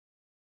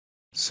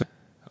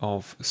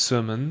Of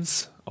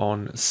Sermons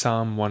on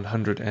Psalm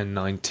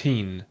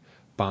 119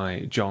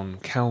 by John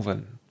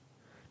Calvin,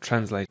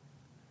 translated.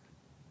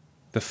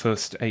 The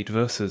first 8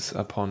 verses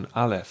upon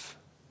Aleph.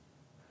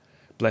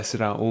 Blessed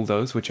are all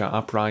those which are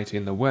upright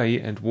in the way,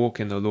 and walk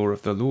in the law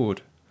of the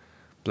Lord.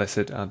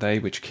 Blessed are they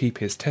which keep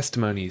his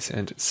testimonies,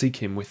 and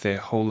seek him with their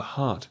whole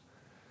heart.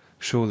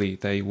 Surely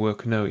they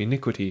work no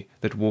iniquity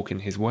that walk in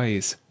his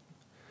ways.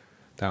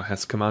 Thou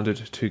hast commanded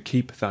to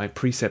keep thy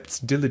precepts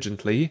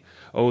diligently.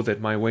 O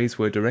that my ways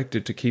were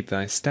directed to keep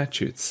thy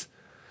statutes!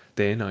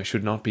 Then I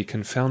should not be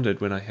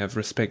confounded when I have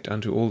respect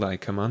unto all thy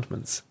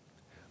commandments.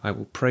 I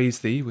will praise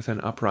thee with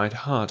an upright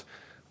heart,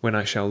 when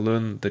I shall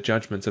learn the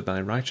judgments of thy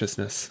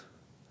righteousness.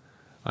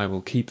 I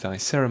will keep thy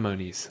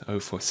ceremonies, O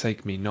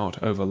forsake me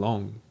not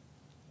overlong.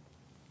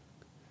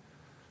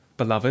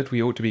 Beloved,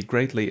 we ought to be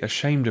greatly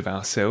ashamed of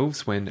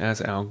ourselves, when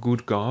as our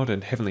good God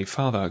and heavenly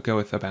Father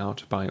goeth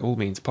about by all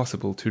means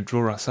possible to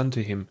draw us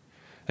unto him,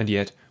 and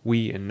yet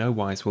we in no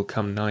wise will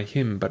come nigh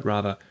him, but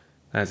rather,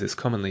 as is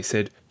commonly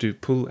said, do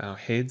pull our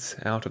heads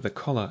out of the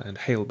collar and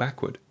hail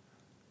backward.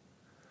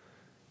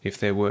 If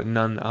there were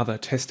none other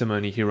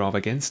testimony hereof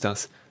against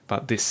us,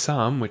 but this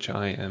psalm which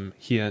I am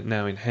here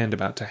now in hand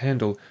about to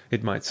handle,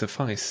 it might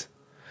suffice.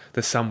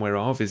 The sum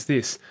whereof is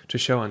this, to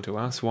show unto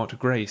us what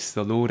grace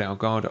the Lord our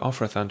God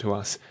offereth unto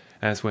us,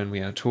 as when we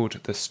are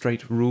taught the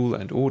straight rule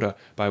and order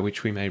by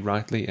which we may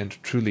rightly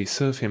and truly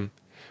serve him,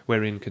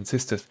 wherein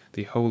consisteth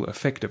the whole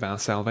effect of our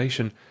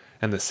salvation,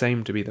 and the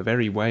same to be the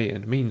very way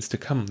and means to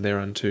come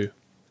thereunto.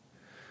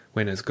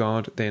 When as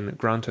God then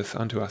granteth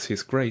unto us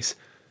his grace,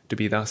 to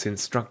be thus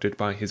instructed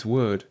by his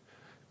word,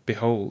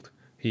 behold,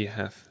 he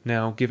hath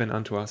now given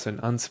unto us an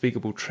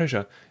unspeakable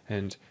treasure,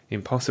 and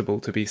impossible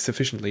to be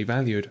sufficiently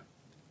valued.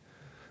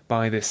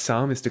 By this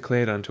psalm is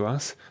declared unto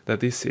us that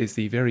this is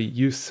the very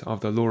use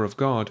of the law of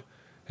God,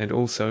 and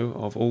also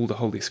of all the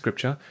Holy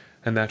Scripture,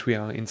 and that we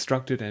are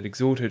instructed and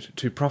exhorted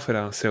to profit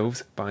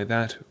ourselves by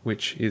that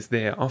which is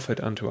there offered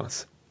unto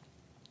us.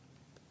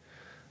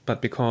 But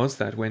because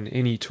that when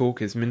any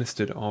talk is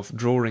ministered of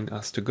drawing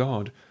us to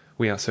God,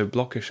 we are so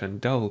blockish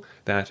and dull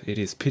that it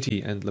is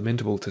pity and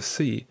lamentable to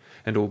see,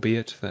 and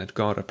albeit that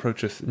God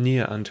approacheth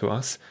near unto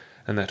us,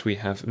 and that we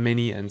have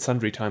many and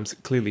sundry times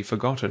clearly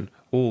forgotten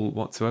all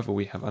whatsoever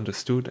we have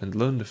understood and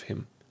learned of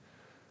him.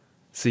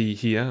 See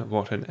here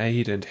what an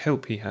aid and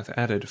help he hath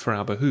added for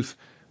our behoof,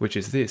 which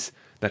is this,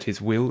 that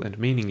his will and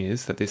meaning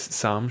is that this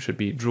psalm should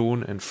be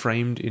drawn and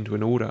framed into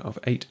an order of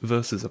 8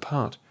 verses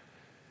apart,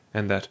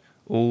 and that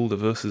all the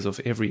verses of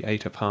every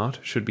 8 apart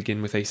should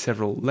begin with a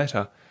several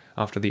letter,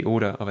 after the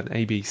order of an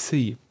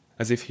ABC,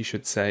 as if he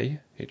should say,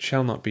 it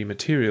shall not be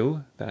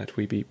material that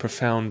we be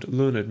profound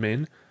learned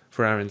men,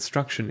 for our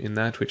instruction in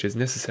that which is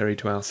necessary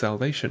to our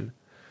salvation,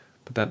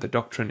 but that the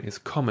doctrine is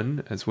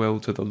common as well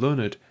to the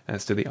learned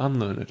as to the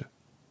unlearned.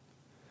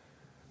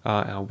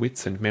 Are our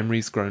wits and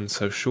memories grown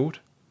so short?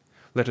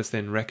 Let us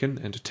then reckon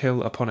and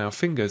tell upon our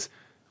fingers,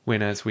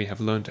 whenas we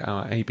have learnt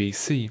our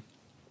ABC.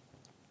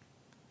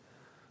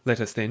 Let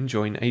us then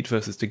join 8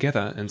 verses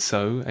together, and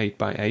so 8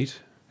 by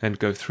 8, and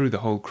go through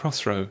the whole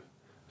cross-row,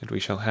 and we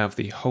shall have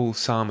the whole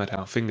psalm at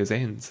our fingers'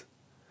 ends.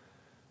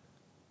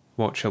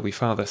 What shall we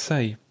farther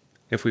say?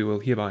 If we will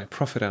hereby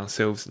profit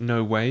ourselves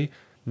no way,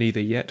 neither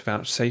yet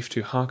vouchsafe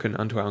to hearken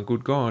unto our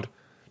good God,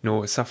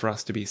 nor suffer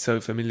us to be so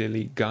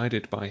familiarly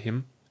guided by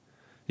him,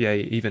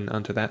 yea, even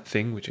unto that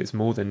thing which is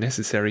more than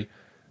necessary,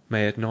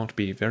 may it not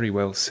be very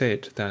well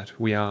said that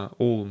we are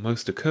all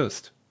most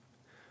accursed?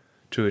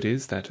 True it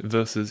is that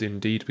verses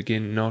indeed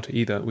begin not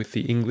either with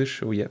the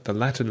English or yet the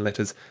Latin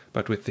letters,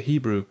 but with the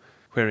Hebrew,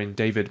 wherein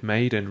David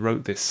made and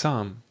wrote this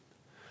psalm.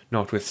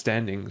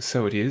 Notwithstanding,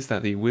 so it is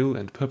that the will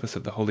and purpose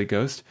of the Holy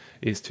Ghost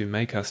is to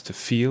make us to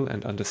feel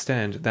and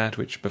understand that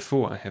which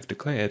before I have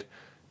declared,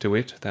 to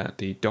wit, that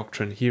the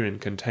doctrine herein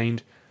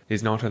contained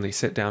is not only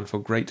set down for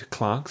great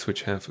clerks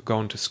which have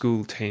gone to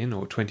school 10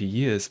 or 20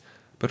 years,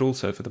 but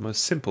also for the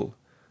most simple,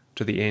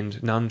 to the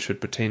end none should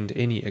pretend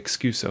any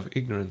excuse of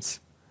ignorance.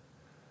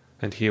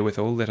 And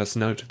herewithal let us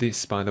note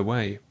this by the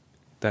way,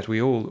 that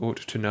we all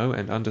ought to know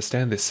and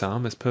understand this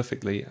psalm as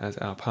perfectly as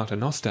our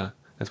Paternoster,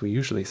 as we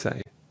usually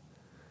say.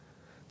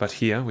 But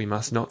here we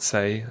must not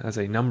say, as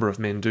a number of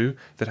men do,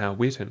 that our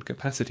wit and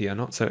capacity are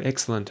not so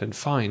excellent and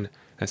fine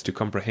as to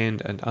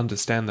comprehend and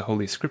understand the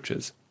Holy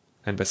Scriptures,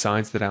 and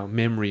besides that our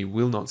memory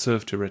will not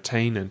serve to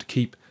retain and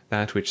keep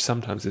that which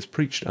sometimes is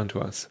preached unto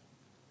us.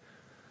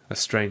 A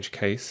strange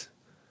case!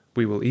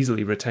 We will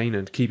easily retain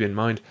and keep in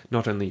mind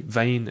not only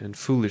vain and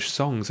foolish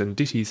songs and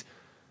ditties,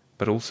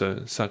 but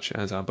also such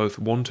as are both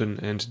wanton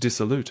and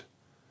dissolute,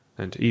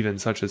 and even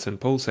such as St.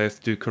 Paul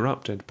saith do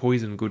corrupt and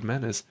poison good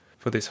manners,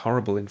 for this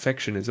horrible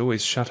infection is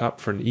always shut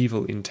up for an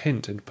evil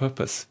intent and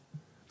purpose.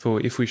 For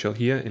if we shall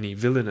hear any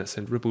villainous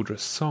and ribaldrous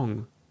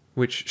song,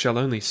 which shall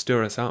only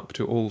stir us up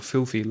to all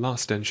filthy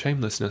lust and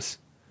shamelessness,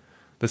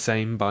 the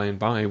same by and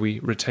by we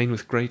retain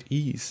with great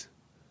ease.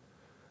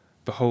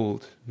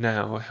 Behold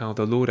now how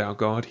the Lord our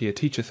God here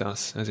teacheth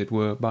us, as it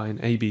were by an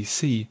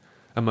ABC,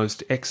 a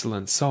most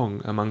excellent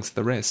song amongst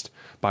the rest,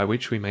 by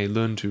which we may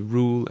learn to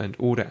rule and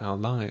order our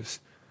lives,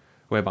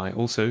 whereby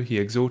also he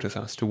exhorteth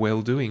us to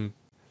well-doing,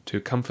 to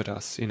comfort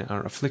us in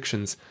our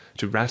afflictions,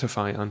 to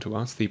ratify unto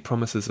us the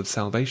promises of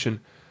salvation,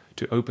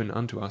 to open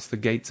unto us the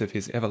gates of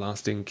his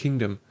everlasting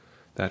kingdom,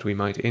 that we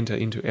might enter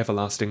into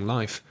everlasting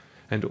life,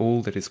 and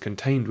all that is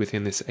contained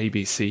within this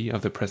ABC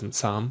of the present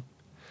psalm.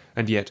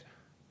 And yet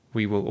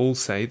we will all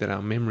say that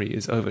our memory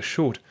is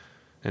over-short,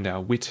 and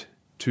our wit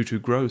too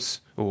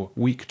gross or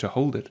weak to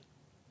hold it.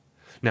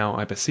 Now,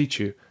 I beseech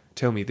you,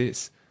 tell me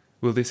this,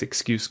 will this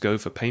excuse go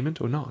for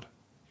payment or not?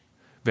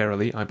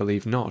 Verily, I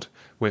believe not.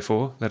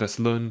 Wherefore, let us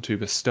learn to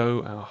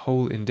bestow our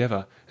whole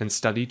endeavour, and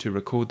study to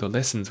record the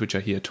lessons which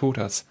are here taught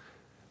us,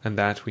 and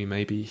that we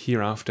may be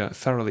hereafter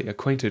thoroughly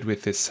acquainted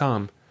with this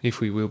psalm, if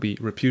we will be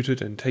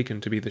reputed and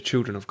taken to be the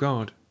children of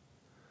God.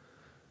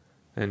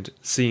 And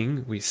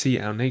seeing we see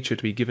our nature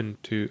to be given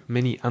to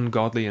many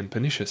ungodly and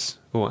pernicious,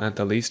 or at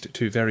the least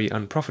to very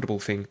unprofitable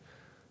thing,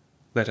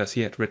 let us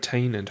yet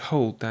retain and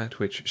hold that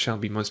which shall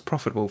be most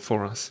profitable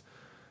for us,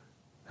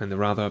 and the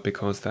rather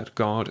because that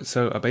God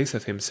so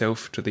abaseth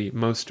himself to the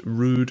most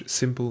rude,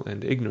 simple,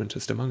 and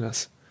ignorantest among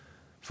us.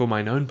 For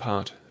mine own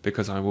part,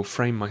 because I will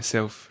frame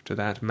myself to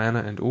that manner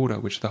and order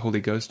which the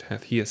Holy Ghost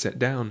hath here set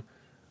down,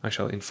 I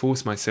shall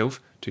enforce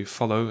myself to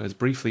follow as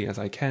briefly as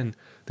I can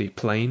the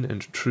plain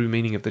and true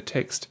meaning of the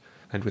text,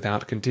 and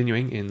without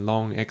continuing in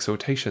long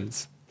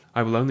exhortations.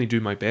 I will only do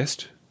my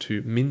best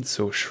to mince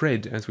or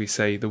shred, as we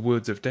say, the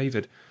words of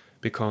David,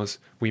 because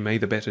we may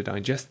the better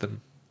digest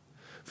them.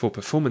 For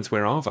performance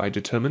whereof I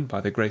determined by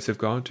the grace of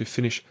God to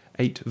finish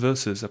 8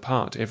 verses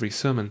apart every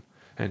sermon,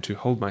 and to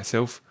hold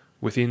myself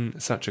within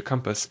such a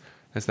compass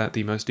as that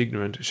the most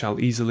ignorant shall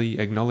easily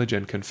acknowledge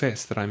and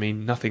confess that I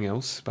mean nothing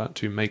else but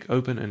to make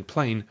open and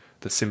plain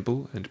the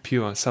simple and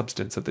pure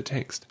substance of the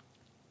text.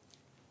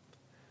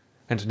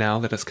 And now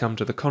let us come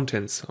to the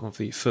contents of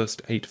the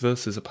first 8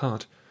 verses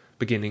apart,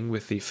 beginning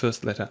with the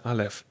first letter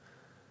Aleph.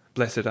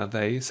 Blessed are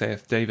they,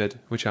 saith David,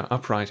 which are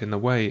upright in the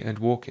way, and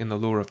walk in the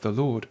law of the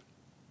Lord.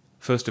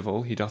 First of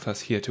all he doth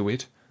us here to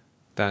wit,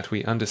 that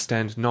we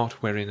understand not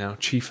wherein our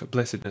chief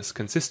blessedness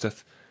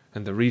consisteth,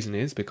 and the reason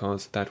is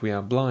because that we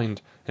are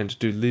blind, and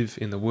do live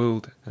in the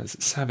world as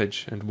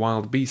savage and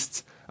wild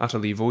beasts,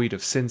 utterly void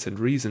of sense and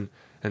reason,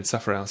 and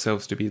suffer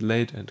ourselves to be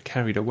led and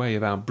carried away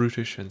of our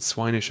brutish and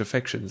swinish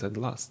affections and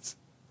lusts.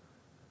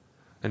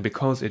 And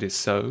because it is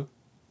so,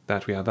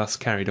 that we are thus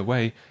carried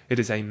away, it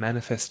is a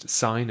manifest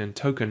sign and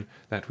token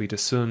that we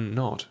discern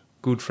not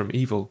good from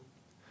evil,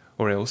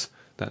 or else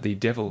that the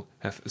devil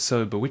hath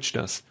so bewitched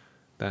us,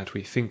 that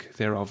we think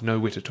thereof no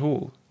whit at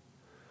all.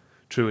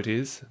 True it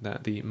is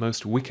that the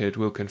most wicked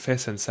will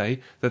confess and say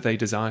that they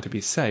desire to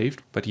be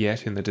saved, but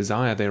yet in the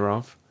desire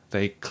thereof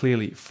they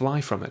clearly fly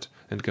from it,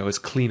 and go as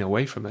clean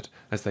away from it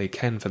as they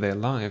can for their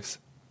lives.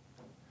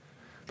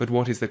 But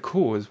what is the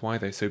cause why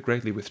they so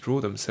greatly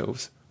withdraw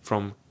themselves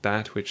from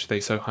that which they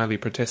so highly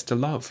protest to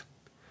love?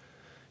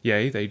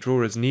 Yea, they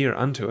draw as near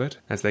unto it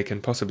as they can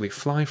possibly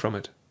fly from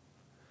it.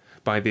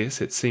 By this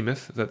it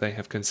seemeth that they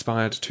have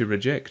conspired to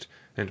reject,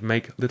 and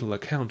make little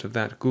account of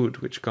that good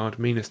which God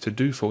meaneth to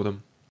do for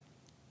them.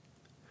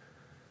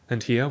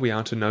 And here we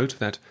are to note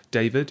that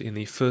David in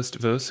the first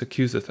verse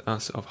accuseth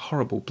us of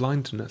horrible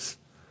blindness,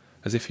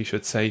 as if he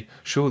should say,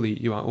 surely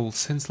you are all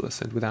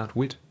senseless and without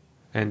wit.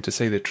 And to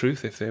say the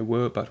truth, if there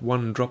were but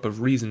one drop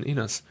of reason in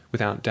us,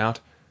 without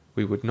doubt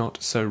we would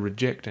not so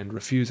reject and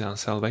refuse our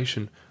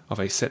salvation of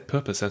a set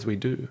purpose as we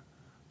do.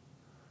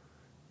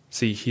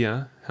 See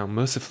here how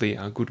mercifully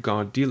our good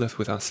God dealeth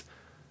with us,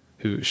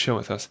 who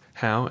showeth us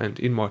how and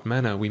in what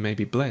manner we may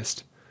be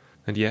blessed,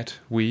 and yet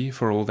we,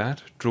 for all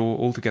that, draw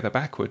altogether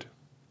backward.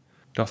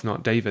 Doth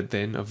not David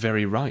then of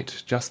very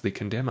right justly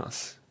condemn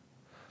us?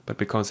 But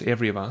because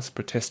every of us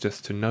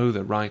protesteth to know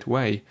the right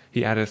way,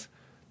 he addeth,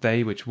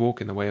 they which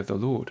walk in the way of the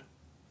Lord.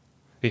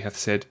 He hath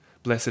said,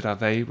 blessed are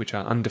they which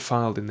are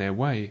undefiled in their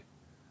way,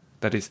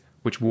 that is,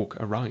 which walk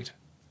aright.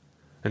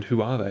 And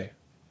who are they?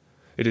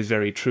 It is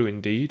very true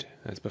indeed,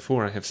 as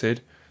before I have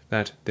said,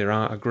 that there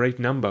are a great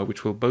number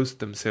which will boast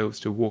themselves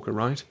to walk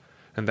aright,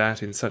 and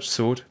that in such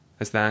sort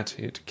as that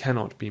it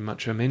cannot be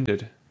much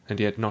amended, and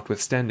yet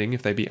notwithstanding,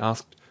 if they be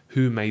asked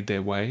who made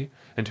their way,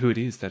 and who it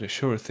is that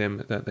assureth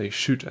them that they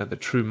shoot at the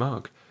true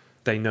mark,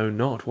 they know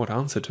not what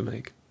answer to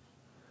make.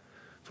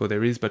 For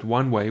there is but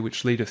one way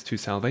which leadeth to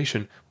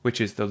salvation, which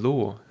is the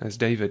law, as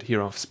David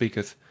hereof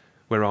speaketh,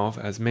 whereof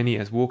as many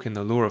as walk in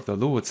the law of the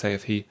Lord,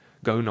 saith he,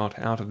 go not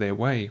out of their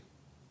way.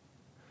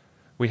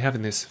 We have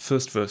in this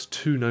first verse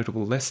 2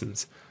 notable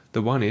lessons.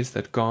 The one is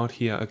that God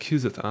here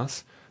accuseth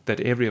us, that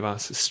every of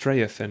us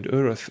strayeth and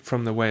erreth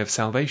from the way of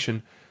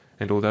salvation,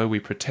 and although we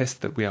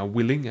protest that we are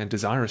willing and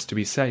desirous to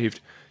be saved,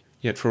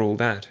 yet for all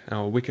that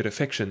our wicked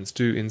affections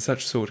do in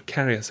such sort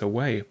carry us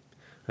away,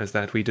 as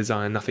that we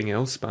desire nothing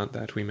else but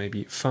that we may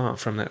be far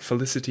from that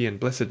felicity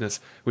and blessedness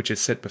which is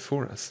set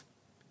before us.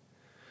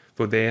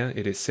 For there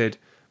it is said,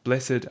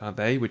 blessed are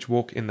they which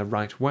walk in the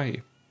right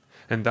way,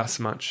 and thus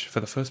much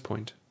for the first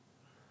point.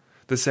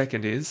 The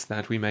second is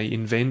that we may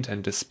invent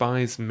and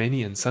despise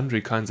many and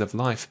sundry kinds of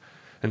life,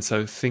 and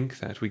so think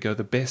that we go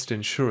the best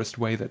and surest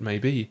way that may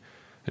be,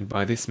 and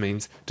by this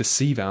means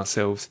deceive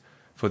ourselves,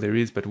 for there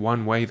is but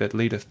one way that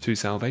leadeth to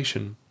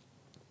salvation.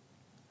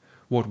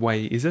 What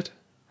way is it?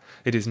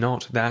 It is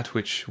not that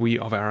which we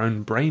of our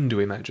own brain do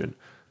imagine,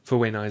 for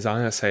when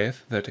Isaiah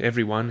saith that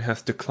every one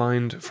hath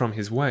declined from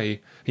his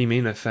way, he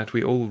meaneth that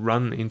we all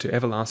run into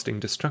everlasting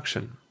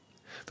destruction.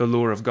 The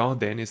law of God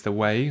then is the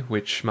way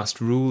which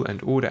must rule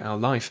and order our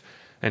life,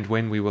 and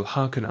when we will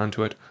hearken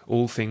unto it,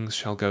 all things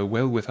shall go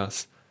well with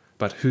us.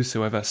 But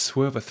whosoever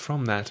swerveth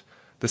from that,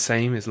 the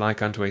same is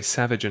like unto a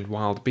savage and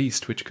wild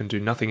beast, which can do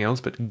nothing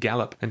else but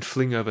gallop and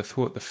fling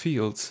overthwart the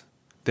fields.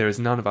 There is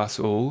none of us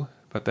all,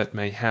 but that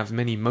may have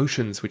many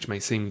motions which may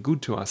seem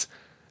good to us,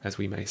 as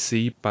we may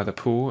see by the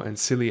poor and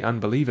silly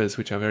unbelievers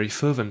which are very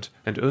fervent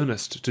and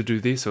earnest to do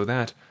this or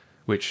that,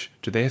 which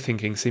to their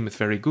thinking seemeth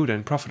very good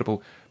and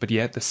profitable, but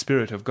yet the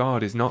Spirit of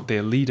God is not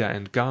their leader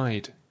and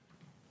guide.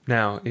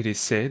 Now it is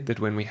said that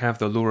when we have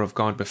the law of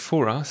God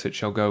before us, it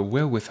shall go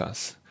well with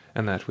us,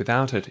 and that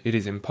without it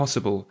is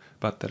impossible,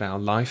 but that our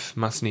life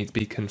must needs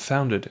be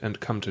confounded and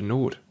come to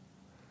naught.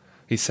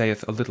 He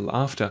saith a little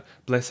after,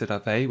 Blessed are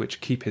they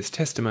which keep his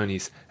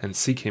testimonies, and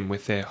seek him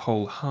with their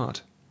whole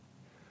heart.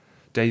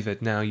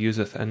 David now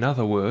useth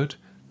another word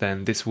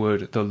than this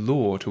word the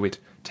law, to wit,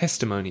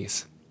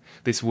 testimonies.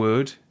 This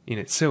word in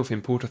itself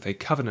importeth a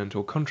covenant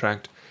or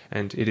contract,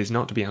 and it is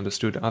not to be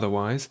understood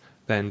otherwise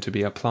than to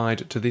be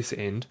applied to this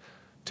end,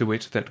 to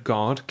wit, that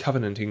God,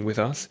 covenanting with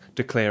us,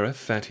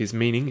 declareth that his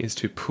meaning is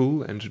to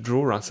pull and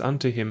draw us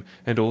unto him,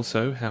 and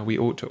also how we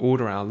ought to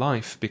order our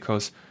life,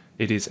 because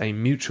it is a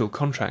mutual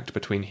contract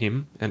between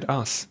him and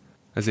us,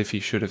 as if he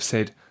should have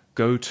said,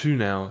 Go to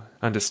now,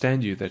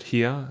 understand you that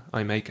here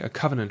I make a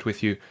covenant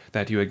with you,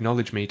 that you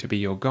acknowledge me to be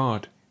your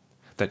God,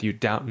 that you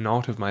doubt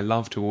not of my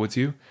love towards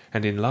you,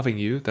 and in loving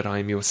you that I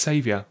am your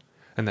Saviour,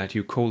 and that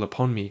you call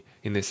upon me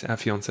in this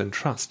affiance and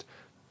trust,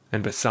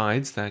 and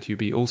besides that you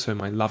be also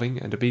my loving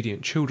and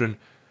obedient children,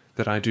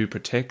 that I do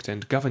protect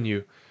and govern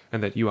you,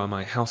 and that you are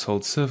my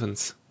household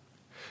servants.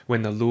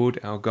 When the Lord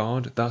our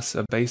God thus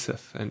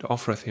abaseth and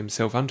offereth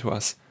himself unto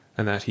us,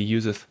 and that he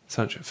useth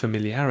such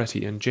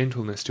familiarity and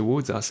gentleness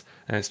towards us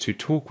as to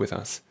talk with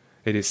us,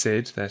 it is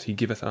said that he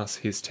giveth us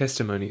his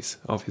testimonies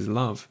of his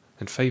love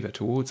and favour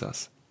towards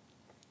us.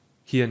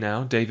 Here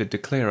now David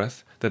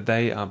declareth that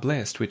they are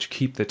blessed which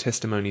keep the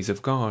testimonies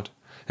of God,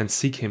 and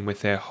seek him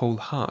with their whole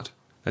heart,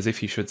 as if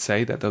he should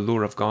say that the law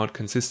of God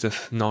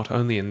consisteth not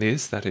only in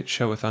this, that it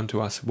showeth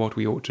unto us what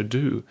we ought to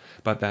do,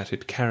 but that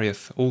it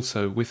carrieth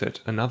also with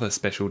it another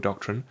special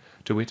doctrine,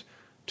 to wit,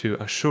 to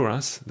assure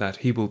us that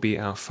he will be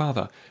our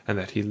Father, and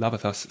that he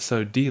loveth us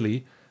so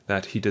dearly,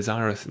 that he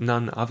desireth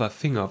none other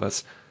thing of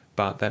us,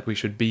 but that we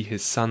should be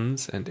his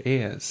sons and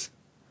heirs.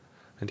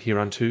 And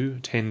hereunto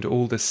tend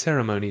all the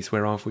ceremonies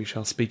whereof we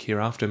shall speak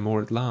hereafter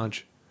more at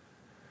large.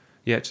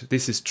 Yet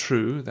this is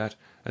true, that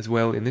as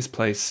well in this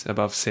place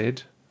above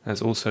said,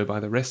 as also by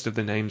the rest of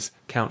the names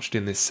couched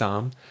in this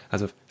psalm,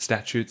 as of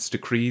statutes,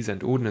 decrees,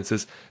 and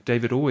ordinances,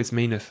 David always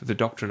meaneth the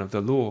doctrine of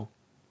the law.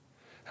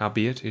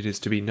 Howbeit it is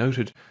to be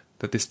noted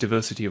that this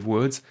diversity of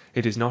words,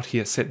 it is not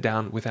here set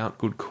down without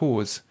good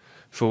cause,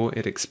 for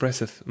it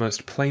expresseth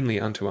most plainly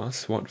unto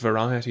us what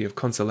variety of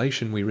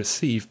consolation we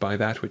receive by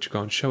that which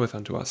God showeth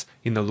unto us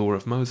in the law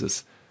of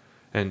Moses,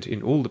 and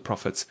in all the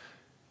prophets,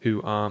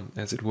 who are,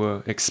 as it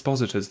were,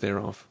 expositors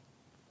thereof.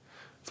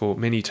 For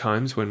many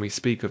times when we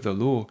speak of the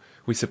law,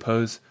 we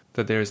suppose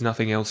that there is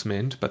nothing else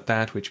meant but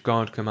that which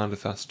God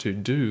commandeth us to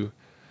do,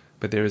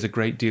 but there is a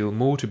great deal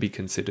more to be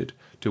considered,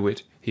 to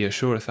wit, he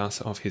assureth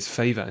us of his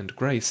favour and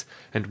grace,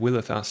 and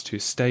willeth us to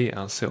stay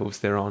ourselves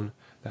thereon,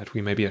 that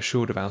we may be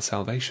assured of our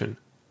salvation,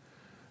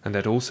 and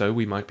that also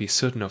we might be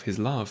certain of his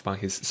love by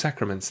his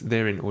sacraments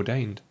therein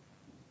ordained.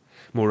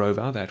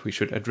 Moreover, that we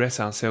should address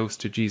ourselves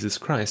to Jesus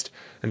Christ,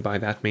 and by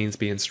that means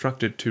be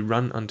instructed to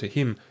run unto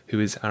him who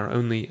is our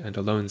only and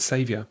alone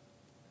Saviour.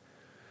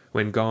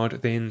 When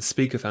God then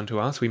speaketh unto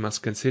us, we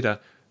must consider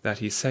that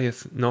he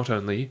saith not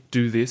only,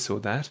 Do this or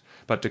that,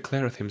 but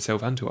declareth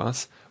himself unto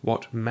us,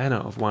 what manner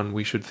of one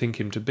we should think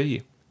him to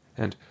be,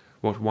 and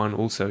what one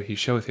also he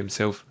showeth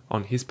himself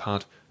on his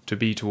part to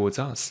be towards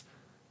us,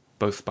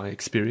 both by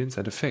experience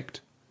and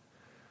effect.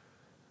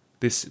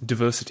 This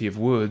diversity of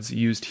words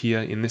used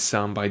here in this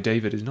psalm by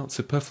David is not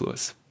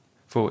superfluous,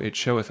 for it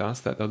showeth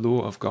us that the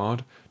law of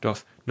God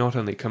doth not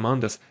only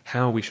command us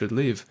how we should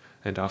live,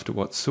 and after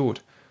what sort,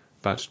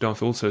 but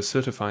doth also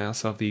certify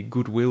us of the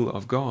good will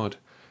of God,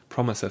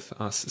 promiseth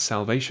us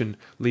salvation,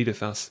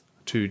 leadeth us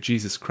to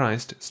Jesus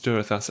Christ,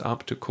 stirreth us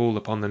up to call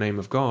upon the name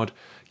of God,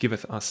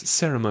 giveth us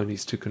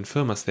ceremonies to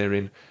confirm us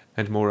therein,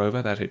 and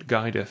moreover that it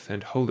guideth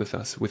and holdeth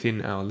us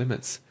within our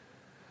limits.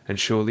 And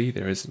surely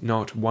there is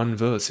not one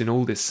verse in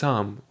all this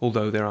psalm,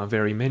 although there are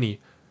very many,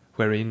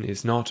 wherein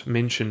is not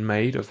mention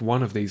made of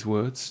one of these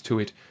words, to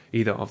wit,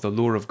 either of the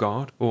law of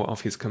God, or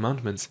of his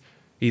commandments,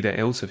 either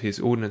else of his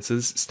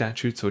ordinances,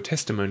 statutes, or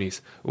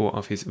testimonies, or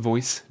of his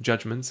voice,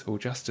 judgments, or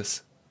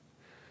justice.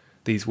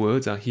 These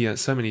words are here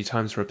so many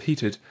times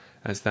repeated,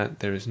 as that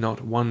there is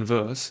not one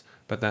verse,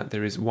 but that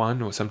there is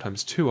one or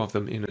sometimes two of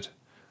them in it,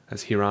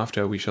 as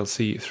hereafter we shall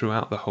see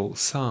throughout the whole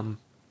psalm.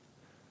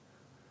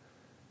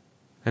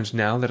 And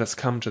now let us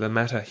come to the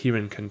matter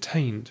herein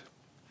contained.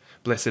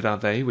 Blessed are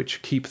they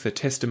which keep the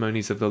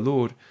testimonies of the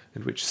Lord,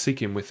 and which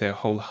seek him with their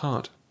whole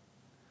heart.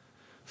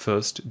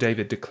 First,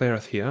 David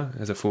declareth here,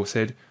 as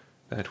aforesaid,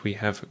 that we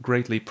have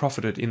greatly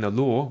profited in the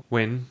law,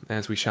 when,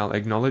 as we shall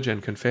acknowledge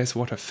and confess,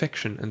 what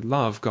affection and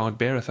love God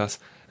beareth us,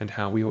 and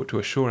how we ought to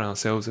assure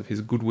ourselves of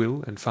his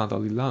goodwill and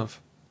fatherly love.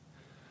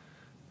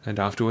 And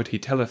afterward he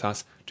telleth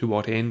us to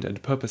what end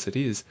and purpose it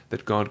is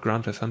that God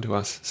granteth unto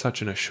us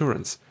such an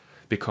assurance,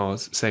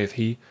 because, saith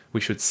he,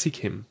 we should seek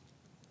him.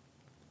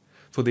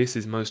 For this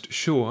is most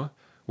sure,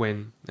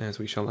 when, as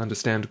we shall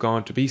understand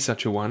God to be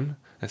such a one,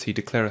 as he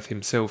declareth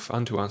himself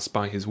unto us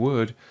by his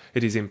word,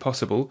 it is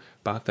impossible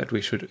but that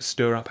we should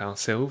stir up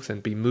ourselves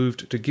and be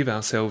moved to give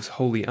ourselves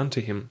wholly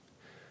unto him.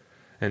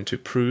 And to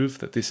prove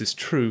that this is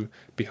true,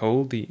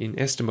 behold the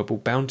inestimable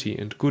bounty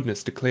and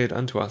goodness declared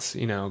unto us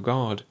in our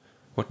God.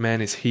 What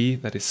man is he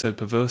that is so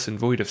perverse and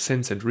void of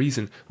sense and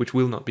reason, which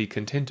will not be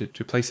contented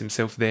to place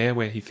himself there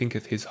where he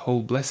thinketh his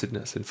whole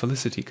blessedness and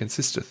felicity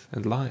consisteth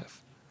and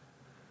lieth?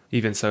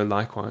 Even so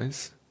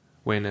likewise,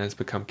 when as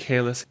become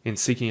careless in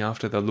seeking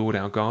after the Lord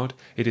our God,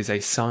 it is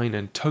a sign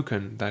and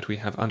token that we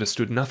have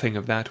understood nothing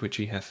of that which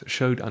he hath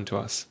showed unto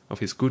us of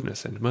his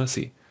goodness and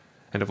mercy,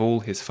 and of all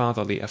his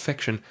fatherly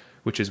affection,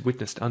 which is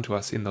witnessed unto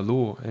us in the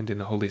law and in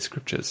the Holy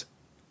Scriptures.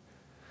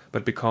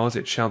 But because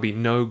it shall be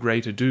no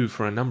great ado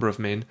for a number of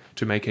men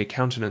to make a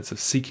countenance of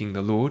seeking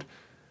the Lord,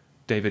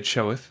 David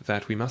showeth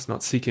that we must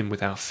not seek him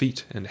with our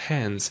feet and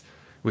hands,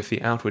 with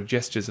the outward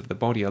gestures of the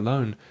body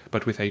alone,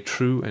 but with a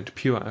true and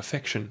pure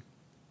affection.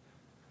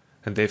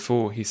 And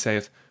therefore he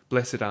saith,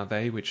 Blessed are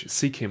they which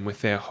seek him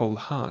with their whole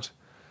heart,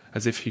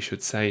 as if he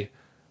should say,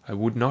 I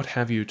would not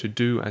have you to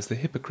do as the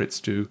hypocrites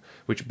do,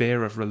 which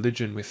bear of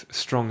religion with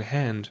strong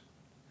hand.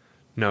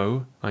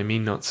 No, I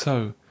mean not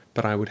so,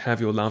 but I would have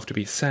your love to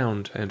be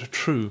sound and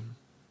true.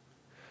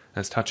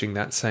 As touching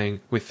that saying,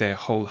 with their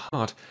whole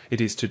heart,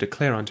 it is to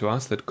declare unto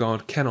us that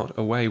God cannot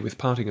away with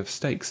parting of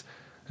stakes,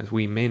 as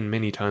we men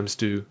many times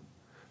do.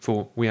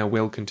 For we are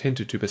well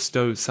contented to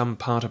bestow some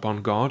part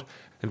upon God,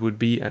 and would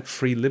be at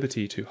free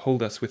liberty to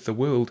hold us with the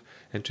world,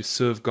 and to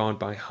serve God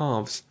by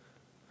halves.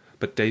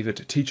 But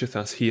David teacheth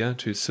us here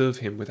to serve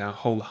him with our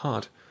whole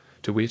heart,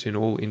 to wit, in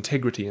all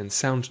integrity and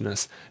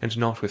soundness, and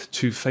not with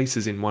two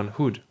faces in one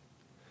hood.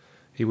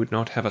 He would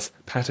not have us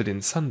patted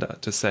in sunder,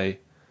 to say,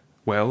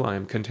 Well, I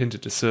am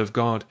contented to serve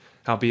God,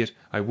 howbeit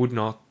I would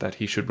not that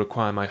he should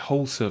require my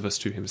whole service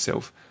to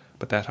himself,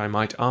 but that I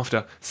might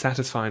after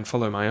satisfy and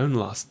follow my own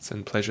lusts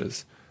and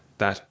pleasures,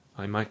 that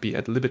I might be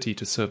at liberty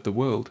to serve the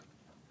world.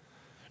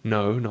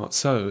 No, not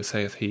so,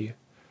 saith he.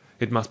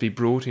 It must be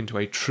brought into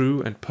a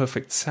true and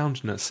perfect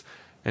soundness,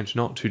 and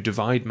not to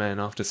divide man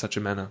after such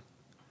a manner.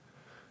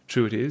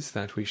 True it is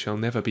that we shall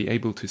never be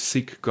able to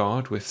seek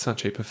God with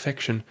such a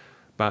perfection,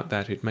 but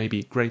that it may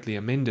be greatly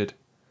amended.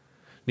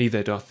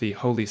 Neither doth the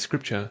Holy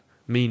Scripture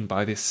mean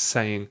by this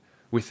saying,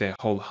 with their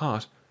whole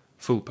heart,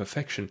 full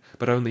perfection,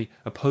 but only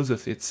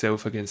opposeth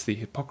itself against the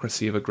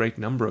hypocrisy of a great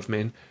number of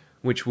men,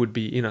 which would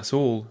be in us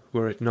all,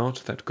 were it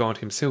not that God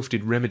himself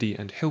did remedy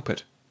and help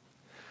it.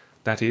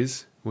 That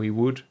is, we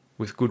would,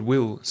 with good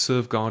will,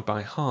 serve God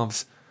by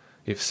halves,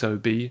 if so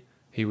be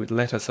he would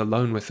let us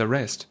alone with the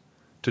rest,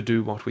 to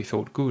do what we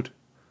thought good.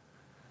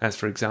 As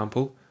for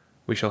example,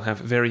 we shall have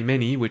very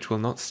many which will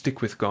not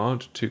stick with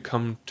God to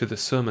come to the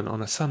sermon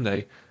on a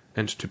Sunday,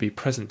 and to be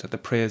present at the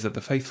prayers of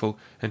the faithful,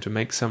 and to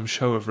make some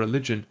show of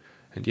religion,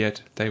 and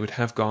yet they would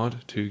have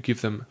God to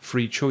give them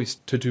free choice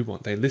to do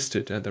what they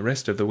listed at the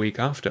rest of the week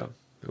after.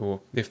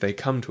 Or if they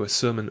come to a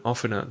sermon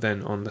oftener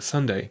than on the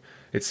Sunday,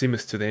 it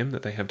seemeth to them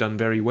that they have done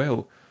very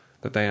well,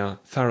 that they are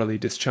thoroughly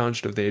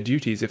discharged of their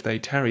duties if they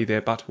tarry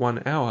there but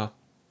 1 hour.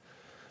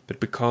 But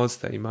because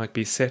they might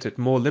be set at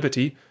more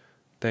liberty,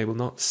 they will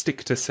not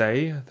stick to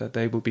say that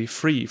they will be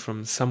free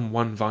from some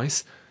one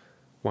vice.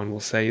 One will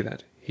say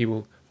that he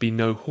will be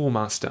no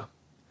whoremaster,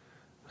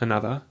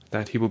 another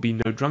that he will be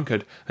no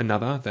drunkard,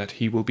 another that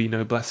he will be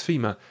no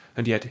blasphemer,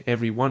 and yet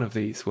every one of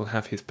these will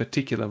have his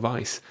particular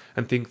vice,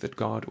 and think that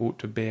God ought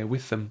to bear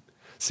with them,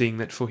 seeing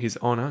that for his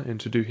honour and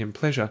to do him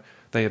pleasure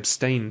they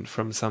abstain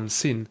from some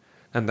sin,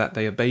 and that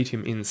they abate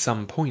him in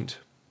some point.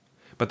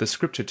 But the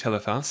Scripture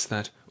telleth us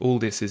that all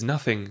this is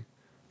nothing,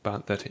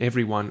 but that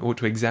every one ought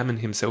to examine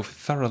himself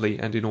thoroughly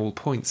and in all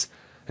points,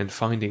 and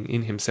finding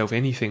in himself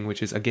anything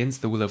which is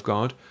against the will of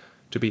God,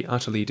 to be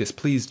utterly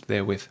displeased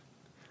therewith,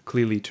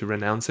 clearly to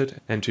renounce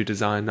it, and to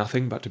desire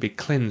nothing but to be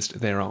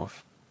cleansed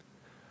thereof.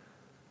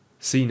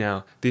 See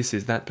now, this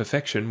is that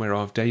perfection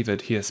whereof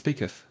David here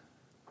speaketh.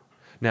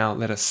 Now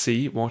let us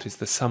see what is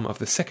the sum of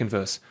the second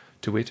verse,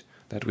 to wit,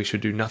 that we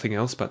should do nothing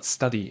else but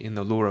study in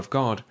the law of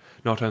God,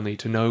 not only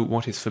to know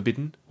what is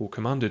forbidden or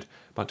commanded,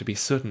 but to be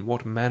certain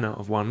what manner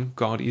of one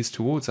God is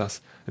towards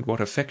us, and what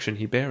affection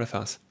he beareth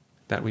us,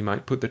 that we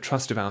might put the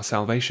trust of our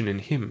salvation in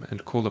him,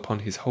 and call upon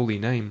his holy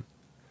name.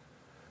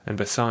 And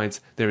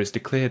besides, there is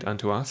declared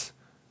unto us,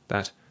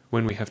 that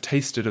when we have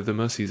tasted of the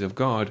mercies of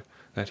God,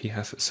 that he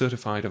hath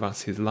certified of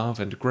us his love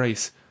and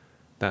grace,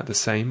 that the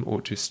same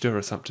ought to stir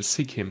us up to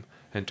seek him,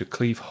 and to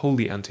cleave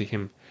wholly unto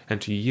him,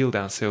 and to yield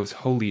ourselves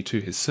wholly to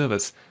his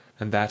service,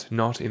 and that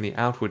not in the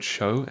outward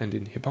show and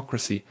in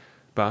hypocrisy,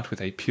 but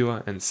with a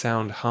pure and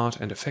sound heart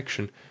and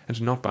affection,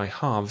 and not by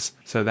halves,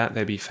 so that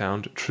there be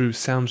found true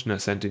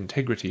soundness and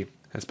integrity,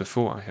 as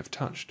before I have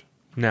touched.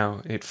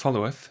 Now it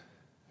followeth,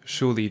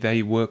 surely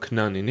they work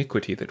none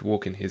iniquity that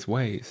walk in his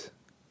ways.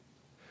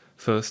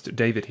 First,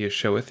 David here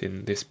showeth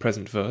in this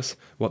present verse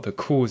what the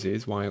cause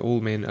is why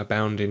all men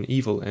abound in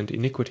evil and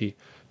iniquity,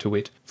 to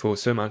wit, for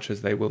so much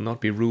as they will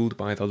not be ruled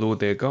by the Lord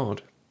their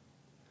God.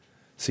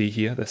 See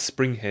here the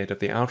springhead of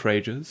the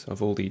outrages, of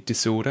all the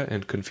disorder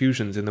and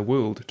confusions in the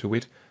world, to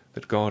wit,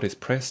 that God is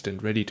pressed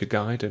and ready to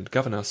guide and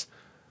govern us,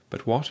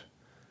 but what?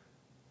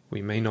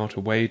 We may not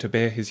away to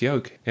bear his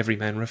yoke, every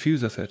man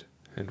refuseth it,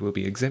 and will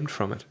be exempt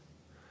from it.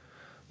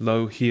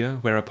 Lo, here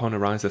whereupon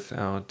ariseth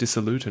our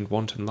dissolute and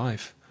wanton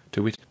life,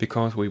 to wit,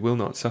 because we will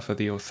not suffer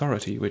the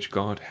authority which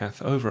God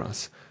hath over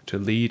us, to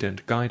lead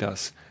and guide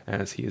us,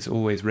 as he is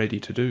always ready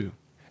to do,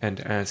 and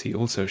as he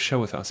also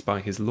showeth us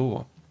by his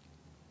law.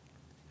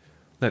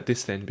 Let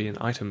this then be an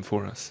item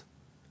for us.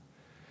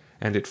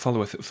 And it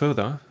followeth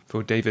further,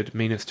 for David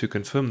meaneth to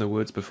confirm the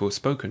words before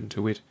spoken,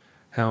 to wit,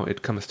 how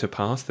it cometh to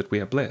pass that we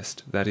are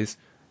blessed, that is,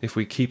 if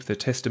we keep the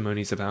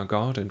testimonies of our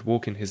God and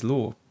walk in his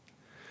law.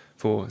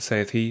 For,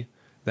 saith he,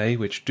 they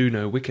which do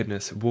no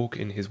wickedness walk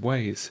in his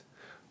ways.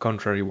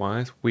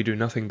 Contrariwise, we do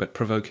nothing but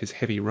provoke his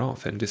heavy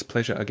wrath and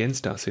displeasure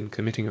against us in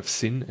committing of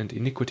sin and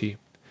iniquity,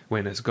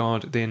 when as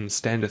God then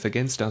standeth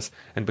against us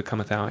and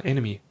becometh our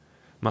enemy,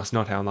 must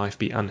not our life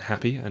be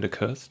unhappy and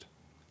accursed?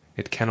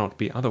 It cannot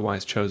be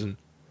otherwise chosen.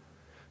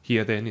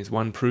 Here then is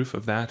one proof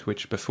of that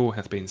which before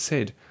hath been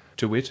said,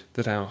 to wit,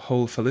 that our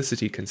whole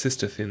felicity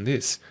consisteth in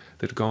this,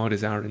 that God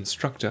is our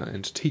instructor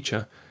and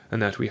teacher,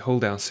 and that we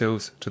hold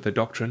ourselves to the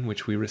doctrine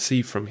which we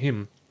receive from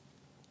him.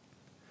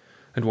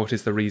 And what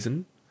is the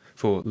reason?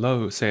 For,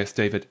 lo, saith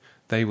David,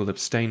 they will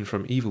abstain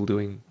from evil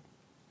doing.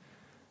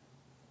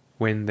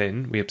 When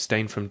then we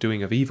abstain from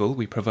doing of evil,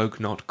 we provoke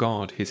not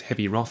God his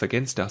heavy wrath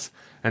against us,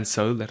 and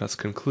so let us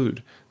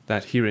conclude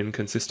that herein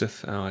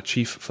consisteth our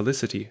chief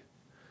felicity.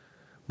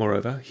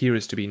 Moreover, here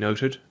is to be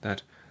noted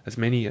that as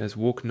many as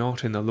walk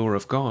not in the law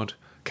of God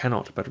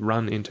cannot but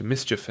run into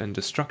mischief and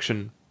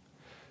destruction.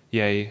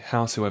 Yea,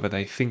 howsoever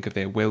they think of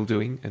their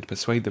well-doing, and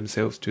persuade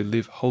themselves to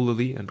live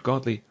holily and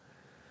godly,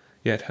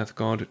 yet hath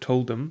God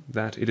told them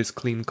that it is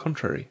clean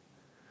contrary.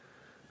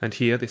 And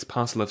here this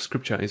parcel of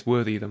Scripture is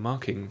worthy the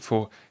marking,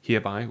 for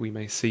hereby we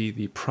may see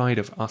the pride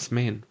of us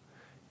men,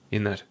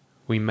 in that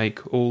we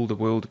make all the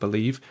world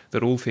believe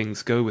that all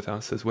things go with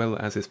us as well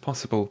as is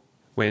possible,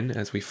 when,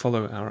 as we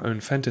follow our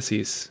own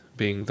fantasies,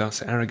 being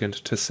thus arrogant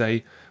to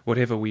say,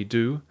 whatever we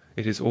do,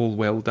 it is all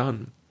well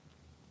done.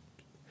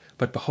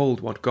 But behold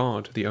what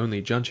God, the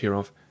only judge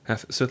hereof,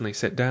 hath certainly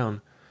set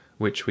down,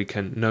 which we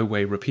can no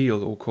way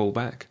repeal or call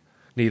back,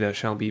 neither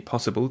shall be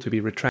possible to be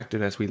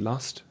retracted as we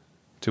lust,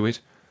 to wit,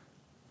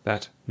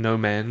 that no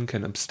man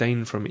can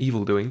abstain from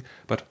evil doing,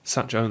 but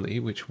such only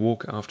which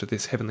walk after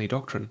this heavenly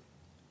doctrine.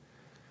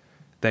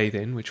 They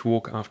then which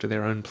walk after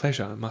their own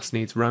pleasure must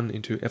needs run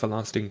into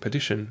everlasting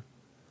perdition.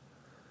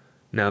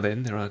 Now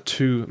then there are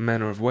two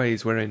manner of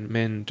ways wherein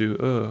men do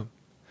err.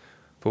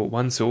 For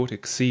one sort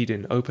exceed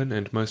in open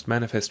and most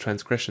manifest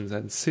transgressions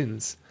and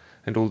sins,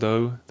 and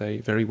although they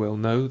very well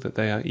know that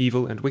they are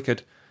evil and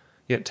wicked,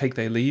 yet take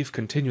they leave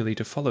continually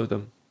to follow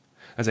them,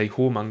 as a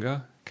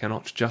whoremonger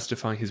cannot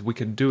justify his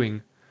wicked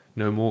doing,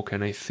 no more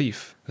can a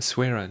thief, a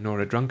swearer, nor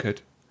a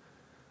drunkard.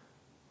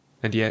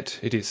 And yet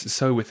it is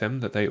so with them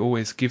that they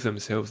always give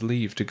themselves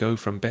leave to go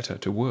from better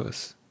to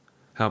worse.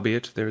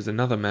 Howbeit there is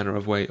another manner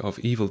of way of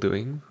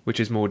evil-doing, which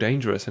is more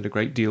dangerous and a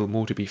great deal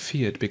more to be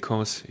feared,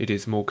 because it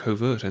is more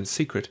covert and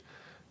secret,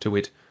 to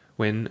wit,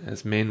 when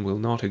as men will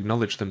not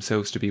acknowledge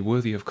themselves to be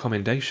worthy of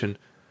commendation,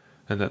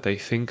 and that they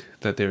think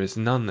that there is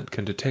none that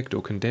can detect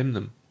or condemn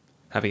them,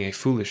 having a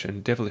foolish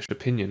and devilish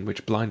opinion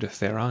which blindeth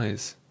their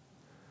eyes.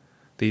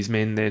 These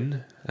men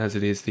then, as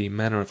it is the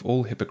manner of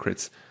all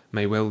hypocrites,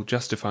 may well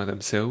justify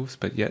themselves,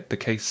 but yet the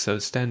case so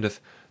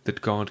standeth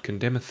that God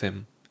condemneth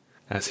them,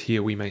 as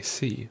here we may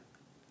see.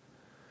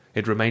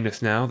 It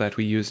remaineth now that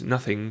we use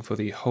nothing for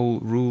the whole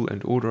rule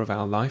and order of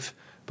our life,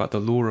 but the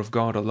law of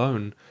God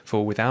alone,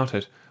 for without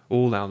it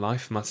all our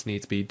life must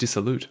needs be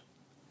dissolute,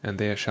 and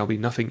there shall be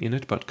nothing in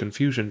it but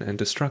confusion and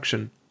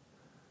destruction.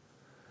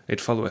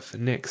 It followeth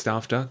next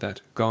after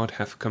that God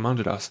hath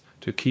commanded us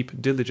to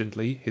keep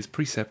diligently his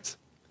precepts,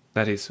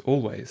 that is,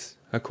 always,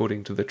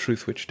 according to the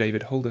truth which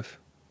David holdeth.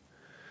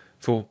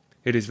 For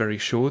it is very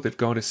sure that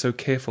God is so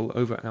careful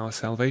over our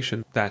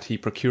salvation that he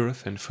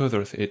procureth and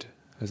furthereth it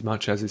as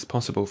much as is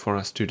possible for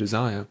us to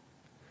desire.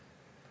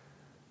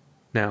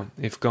 Now,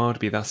 if God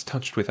be thus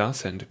touched with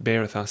us, and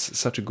beareth us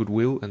such a good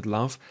will and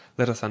love,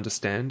 let us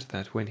understand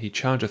that when he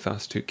chargeth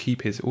us to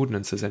keep his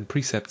ordinances and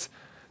precepts,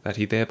 that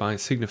he thereby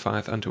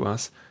signifieth unto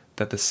us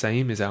that the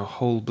same is our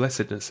whole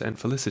blessedness and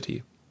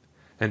felicity.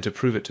 And to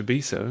prove it to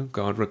be so,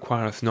 God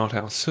requireth not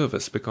our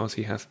service because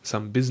he hath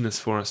some business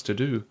for us to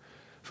do,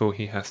 for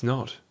he hath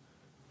not,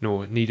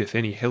 nor needeth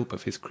any help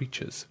of his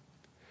creatures.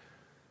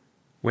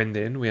 When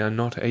then we are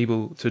not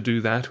able to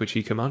do that which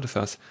he commandeth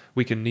us,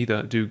 we can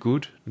neither do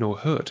good nor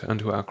hurt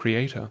unto our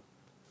Creator.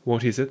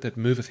 What is it that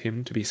moveth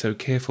him to be so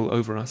careful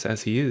over us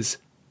as he is?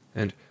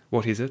 And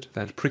what is it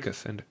that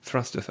pricketh and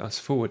thrusteth us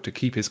forward to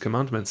keep his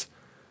commandments?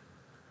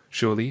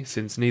 Surely,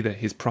 since neither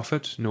his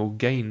profit nor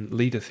gain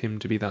leadeth him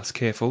to be thus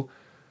careful,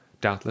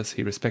 doubtless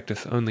he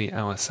respecteth only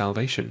our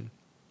salvation.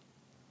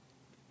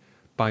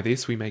 By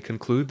this we may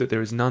conclude that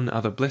there is none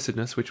other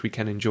blessedness which we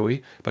can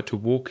enjoy but to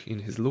walk in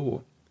his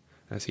law,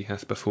 as he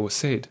hath before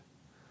said.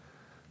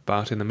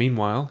 But in the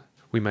meanwhile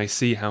we may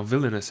see how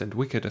villainous and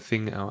wicked a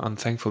thing our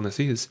unthankfulness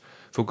is,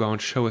 for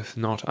God showeth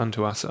not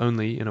unto us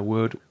only in a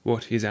word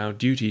what is our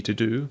duty to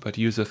do, but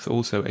useth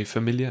also a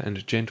familiar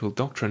and gentle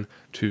doctrine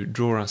to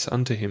draw us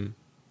unto him.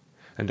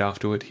 And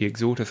afterward he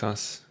exhorteth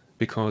us,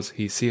 because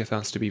he seeth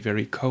us to be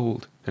very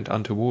cold and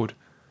untoward,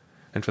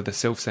 and for the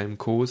selfsame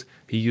cause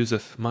he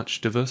useth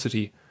much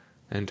diversity,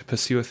 and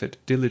pursueth it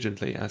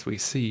diligently, as we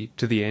see,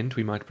 to the end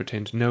we might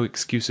pretend no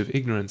excuse of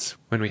ignorance,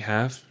 when we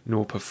have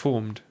nor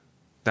performed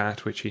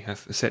that which he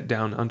hath set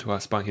down unto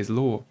us by his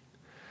law,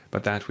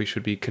 but that we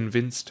should be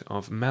convinced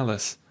of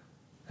malice,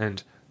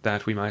 and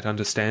that we might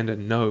understand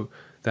and know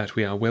that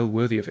we are well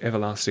worthy of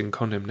everlasting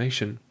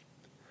condemnation.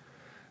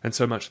 And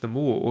so much the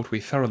more ought we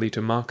thoroughly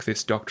to mark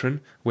this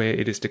doctrine, where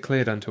it is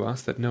declared unto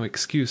us that no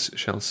excuse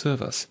shall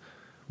serve us,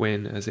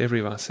 when as every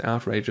of us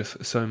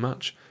outrageth so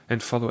much,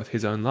 and followeth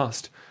his own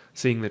lust,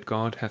 seeing that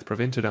God hath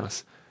prevented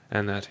us,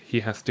 and that he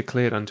hath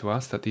declared unto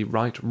us that the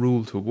right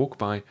rule to walk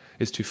by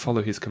is to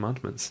follow his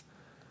commandments.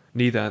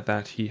 Neither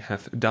that he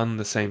hath done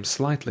the same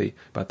slightly,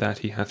 but that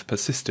he hath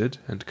persisted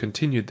and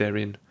continued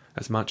therein,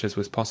 as much as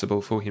was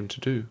possible for him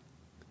to do.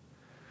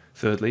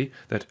 Thirdly,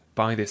 that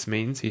by this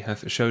means he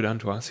hath showed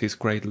unto us his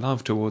great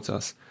love towards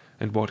us,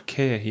 and what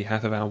care he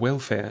hath of our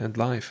welfare and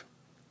life.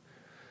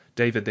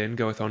 David then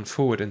goeth on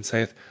forward and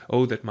saith,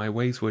 O that my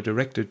ways were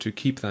directed to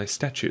keep thy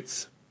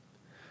statutes.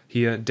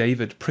 Here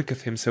David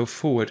pricketh himself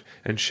forward,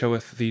 and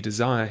showeth the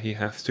desire he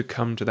hath to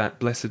come to that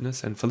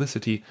blessedness and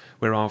felicity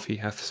whereof he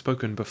hath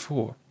spoken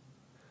before.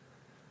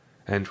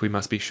 And we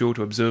must be sure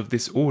to observe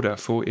this order,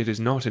 for it is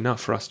not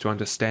enough for us to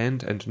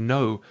understand and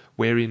know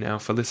wherein our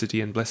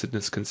felicity and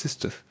blessedness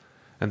consisteth,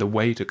 and the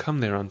way to come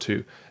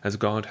thereunto, as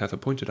God hath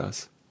appointed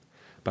us.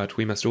 But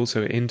we must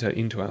also enter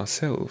into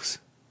ourselves.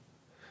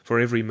 For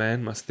every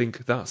man must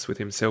think thus with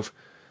himself,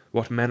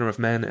 What manner of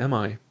man am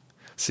I,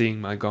 seeing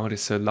my God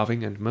is so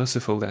loving and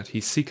merciful that he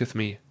seeketh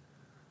me,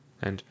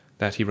 and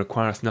that he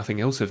requireth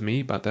nothing else of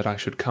me but that I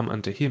should come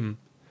unto him?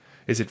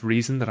 Is it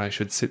reason that I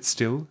should sit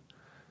still?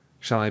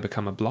 Shall I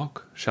become a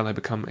block? Shall I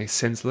become a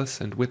senseless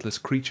and witless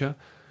creature?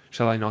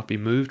 Shall I not be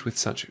moved with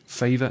such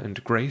favour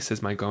and grace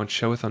as my God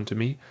showeth unto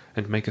me,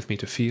 and maketh me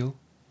to feel?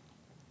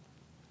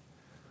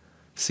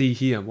 See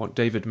here what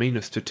David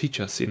meaneth to teach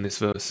us in this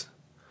verse.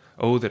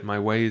 O that my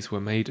ways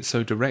were made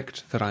so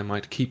direct that I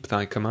might keep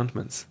thy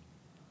commandments.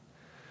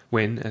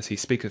 When, as he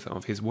speaketh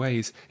of his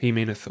ways, he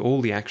meaneth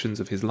all the actions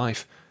of his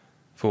life,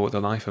 for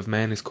the life of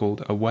man is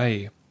called a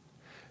way,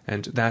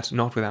 and that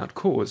not without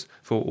cause,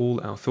 for all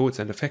our thoughts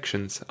and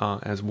affections are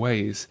as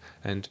ways,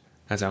 and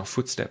as our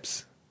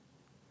footsteps.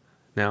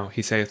 Now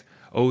he saith,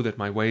 O that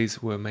my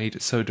ways were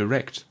made so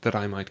direct that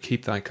I might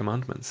keep thy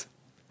commandments.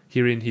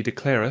 Herein he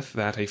declareth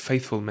that a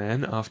faithful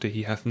man, after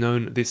he hath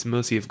known this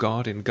mercy of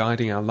God in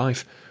guiding our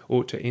life,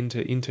 ought to enter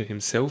into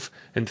himself,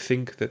 and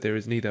think that there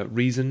is neither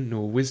reason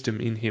nor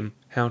wisdom in him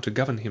how to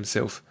govern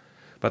himself,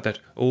 but that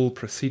all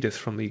proceedeth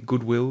from the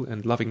goodwill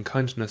and loving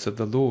kindness of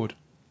the Lord.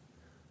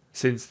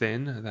 Since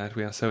then that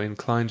we are so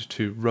inclined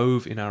to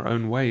rove in our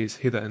own ways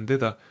hither and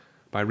thither,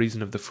 by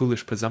reason of the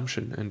foolish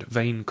presumption and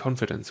vain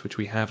confidence which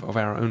we have of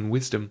our own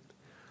wisdom,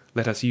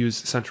 let us use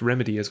such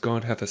remedy as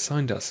God hath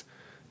assigned us,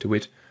 to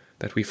wit,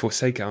 that we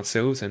forsake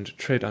ourselves and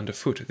tread under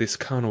foot this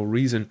carnal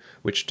reason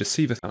which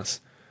deceiveth us,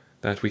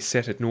 that we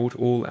set at naught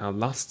all our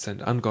lusts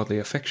and ungodly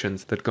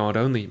affections, that God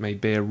only may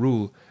bear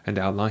rule, and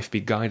our life be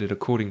guided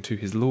according to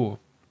his law.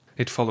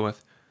 It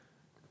followeth,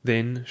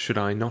 Then should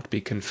I not be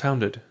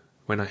confounded,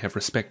 when I have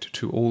respect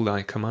to all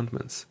thy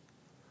commandments.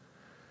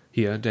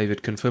 Here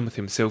David confirmeth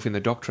himself in the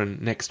doctrine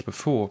next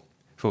before,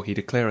 for he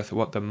declareth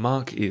what the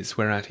mark is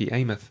whereat he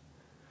aimeth.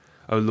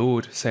 O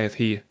Lord, saith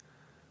he,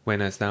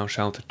 when as thou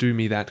shalt do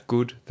me that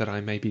good, that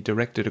I may be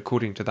directed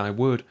according to thy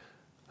word,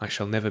 I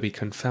shall never be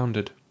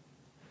confounded.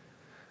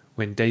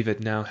 When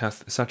David now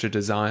hath such a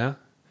desire,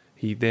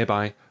 he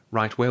thereby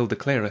right well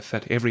declareth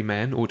that every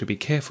man ought to be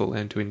careful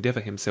and to endeavour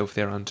himself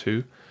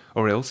thereunto,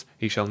 or else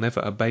he shall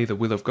never obey the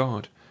will of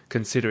God,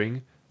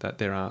 considering that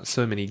there are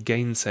so many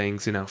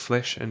gainsayings in our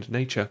flesh and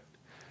nature,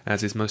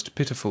 as is most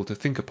pitiful to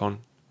think upon.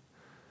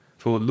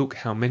 For look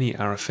how many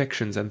our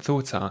affections and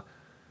thoughts are.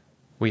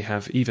 We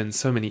have even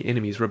so many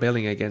enemies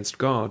rebelling against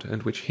God,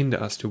 and which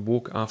hinder us to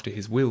walk after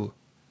his will.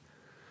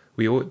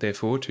 We ought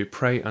therefore to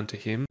pray unto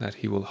him that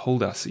he will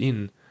hold us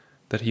in,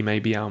 that he may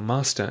be our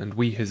master and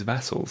we his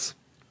vassals.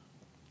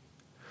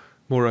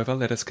 Moreover,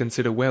 let us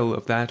consider well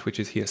of that which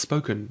is here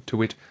spoken, to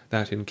wit,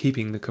 that in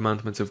keeping the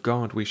commandments of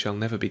God we shall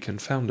never be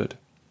confounded.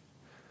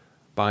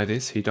 By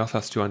this he doth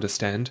us to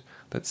understand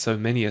that so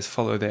many as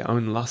follow their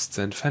own lusts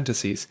and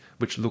fantasies,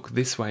 which look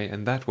this way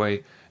and that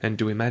way, and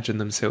do imagine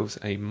themselves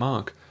a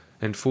mark,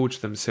 and forge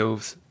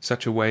themselves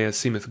such a way as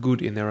seemeth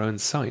good in their own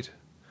sight,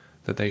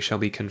 that they shall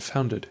be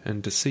confounded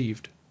and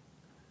deceived.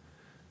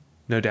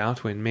 No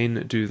doubt, when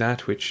men do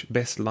that which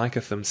best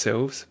liketh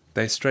themselves,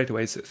 they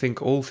straightways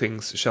think all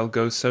things shall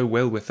go so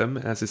well with them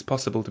as is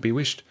possible to be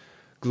wished,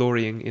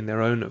 glorying in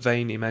their own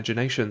vain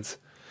imaginations.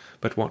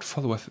 But what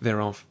followeth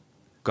thereof?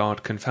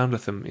 God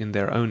confoundeth them in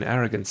their own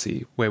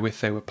arrogancy, wherewith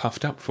they were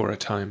puffed up for a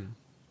time.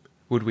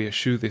 Would we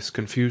eschew this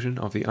confusion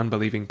of the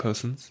unbelieving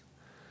persons?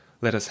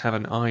 Let us have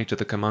an eye to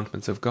the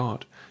commandments of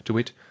God, to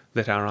wit,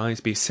 let our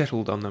eyes be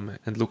settled on them,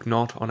 and look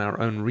not on our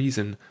own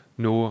reason,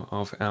 nor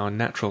of our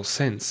natural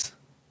sense,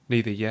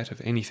 neither yet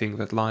of anything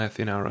that lieth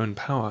in our own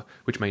power,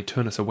 which may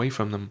turn us away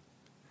from them.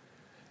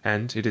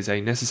 And it is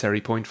a necessary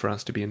point for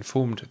us to be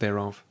informed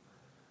thereof.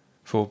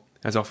 For,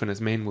 as often as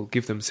men will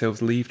give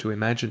themselves leave to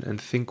imagine and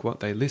think what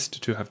they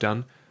list to have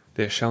done,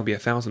 there shall be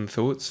 1,000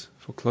 thoughts,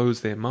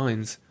 foreclose their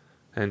minds,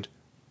 and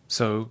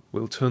so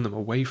will turn them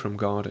away from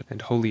God,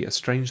 and wholly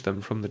estrange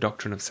them from the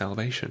doctrine of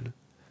salvation.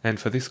 And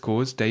for this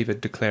cause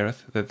David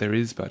declareth that there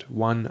is but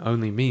one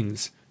only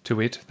means, to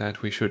wit,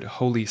 that we should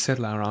wholly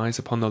settle our eyes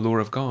upon the law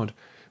of God,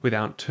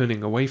 without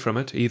turning away from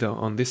it either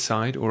on this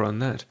side or on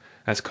that,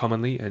 as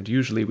commonly and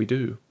usually we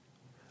do.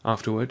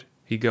 Afterward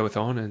he goeth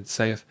on and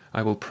saith,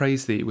 I will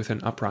praise thee with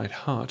an upright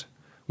heart,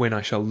 when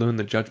I shall learn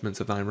the judgments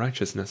of thy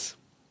righteousness.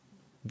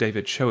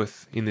 David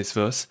showeth in this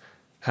verse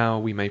how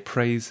we may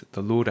praise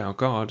the Lord our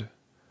God,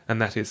 and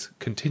that is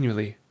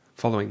continually,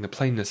 following the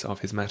plainness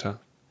of his matter.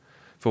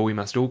 For we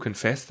must all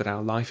confess that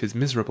our life is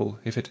miserable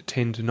if it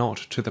tend not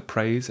to the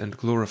praise and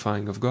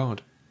glorifying of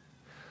God.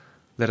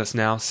 Let us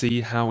now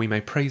see how we may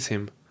praise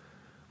him.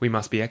 We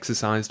must be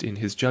exercised in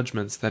his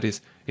judgments, that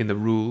is, in the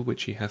rule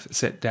which he hath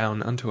set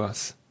down unto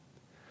us.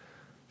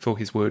 For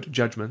his word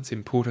judgments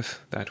importeth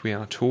that we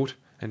are taught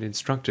and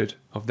instructed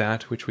of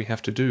that which we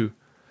have to do,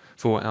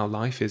 for our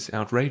life is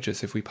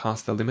outrageous if we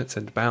pass the limits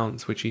and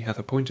bounds which he hath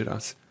appointed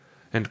us,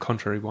 and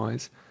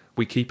contrariwise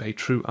we keep a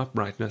true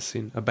uprightness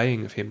in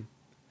obeying of him.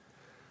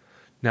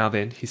 Now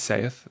then he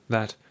saith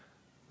that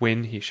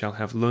when he shall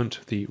have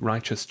learnt the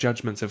righteous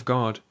judgments of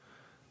God,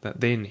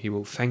 that then he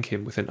will thank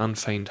him with an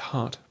unfeigned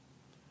heart.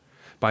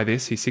 By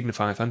this he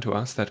signifieth unto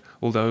us that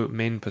although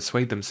men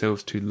persuade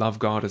themselves to love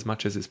God as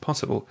much as is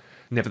possible,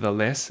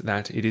 nevertheless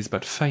that it is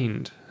but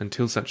feigned,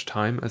 until such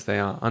time as they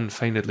are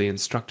unfeignedly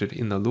instructed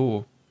in the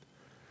law.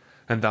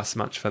 And thus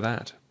much for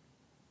that.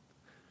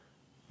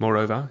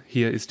 Moreover,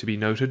 here is to be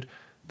noted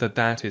that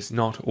that is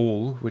not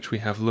all which we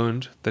have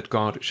learned that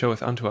God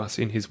showeth unto us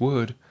in his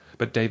word,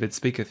 but David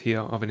speaketh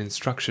here of an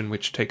instruction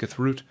which taketh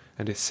root,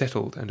 and is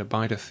settled, and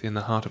abideth in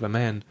the heart of a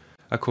man,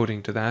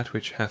 according to that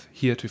which hath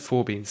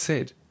heretofore been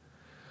said.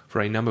 For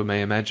a number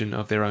may imagine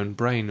of their own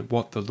brain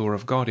what the law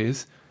of God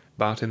is,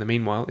 but in the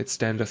meanwhile it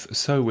standeth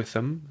so with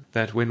them,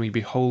 that when we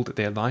behold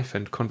their life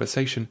and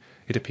conversation,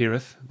 it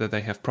appeareth that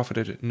they have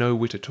profited no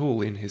whit at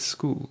all in his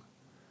school.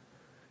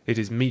 It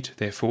is meet,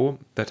 therefore,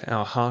 that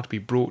our heart be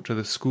brought to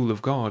the school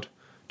of God,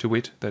 to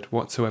wit, that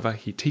whatsoever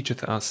he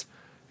teacheth us,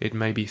 it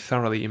may be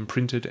thoroughly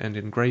imprinted and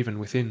engraven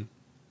within.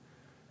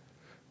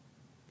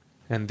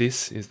 And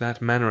this is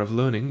that manner of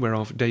learning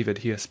whereof David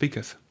here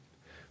speaketh.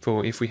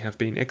 For if we have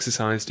been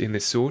exercised in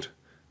this sort,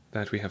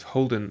 that we have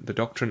holden the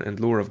doctrine and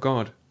law of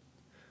God,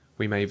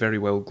 we may very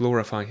well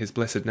glorify his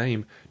blessed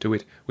name, to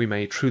wit, we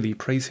may truly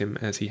praise him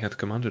as he hath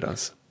commanded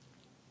us.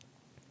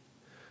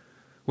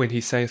 When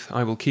he saith,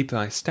 I will keep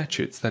thy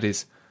statutes, that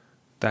is,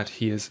 that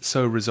he is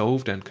so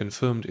resolved and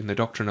confirmed in the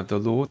doctrine of the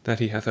law, that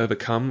he hath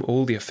overcome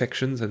all the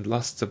affections and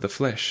lusts of the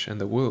flesh and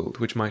the world,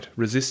 which might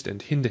resist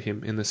and hinder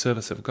him in the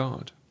service of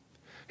God.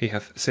 He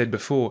hath said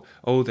before,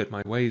 Oh, that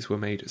my ways were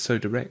made so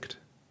direct.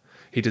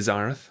 He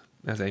desireth,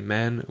 as a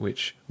man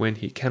which, when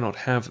he cannot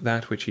have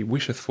that which he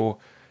wisheth for,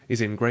 is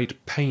in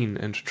great pain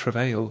and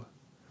travail,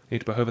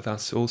 it behoveth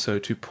us also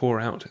to pour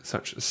out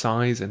such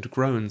sighs and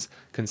groans,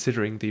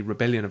 considering the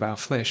rebellion of our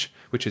flesh,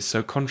 which is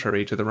so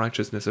contrary to the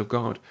righteousness of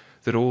God,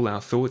 that all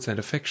our thoughts and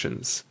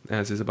affections,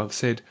 as is above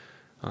said,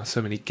 are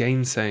so many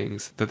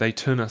gainsayings, that they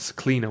turn us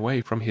clean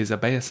away from his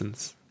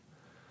obeisance.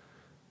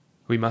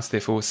 We must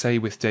therefore say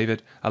with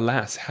David,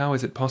 Alas, how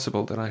is it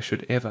possible that I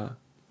should ever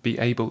be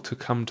able to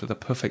come to the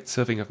perfect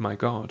serving of my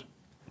God,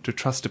 to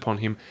trust upon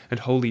him,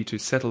 and wholly to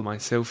settle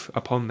myself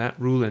upon that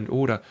rule and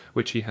order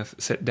which he hath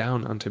set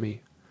down unto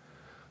me?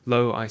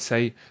 Lo, I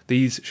say,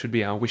 these should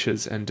be our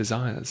wishes and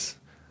desires,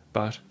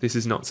 but this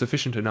is not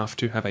sufficient enough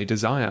to have a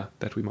desire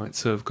that we might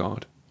serve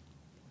God.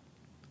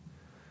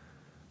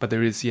 But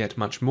there is yet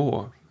much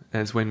more,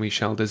 as when we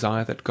shall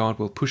desire that God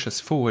will push us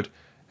forward,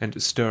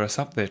 and stir us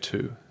up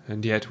thereto,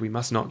 and yet we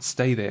must not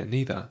stay there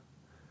neither.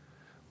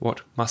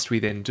 What must we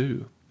then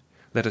do?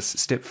 Let us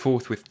step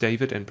forth with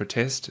David and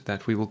protest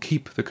that we will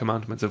keep the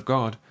commandments of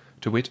God,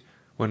 to wit,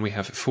 when we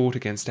have fought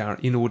against our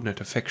inordinate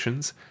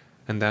affections,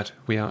 and that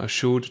we are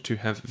assured to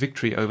have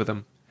victory over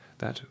them,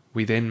 that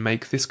we then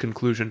make this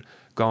conclusion,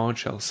 God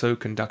shall so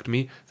conduct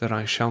me that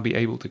I shall be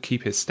able to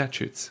keep his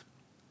statutes.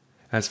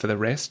 As for the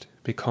rest,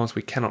 because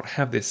we cannot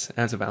have this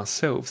as of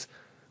ourselves,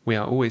 we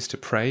are always to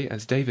pray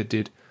as David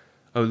did,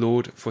 O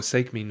Lord,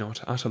 forsake me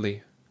not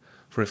utterly.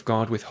 For if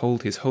God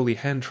withhold his holy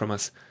hand from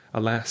us,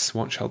 alas,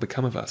 what shall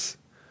become of us?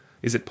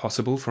 Is it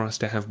possible for us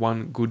to have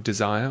one good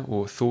desire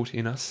or thought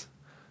in us?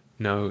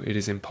 No, it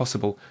is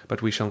impossible,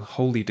 but we shall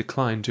wholly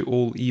decline to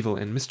all evil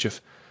and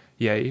mischief,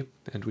 yea,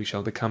 and we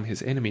shall become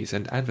his enemies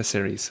and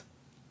adversaries.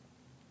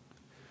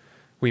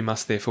 We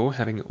must therefore,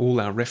 having all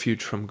our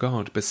refuge from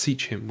God,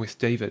 beseech him with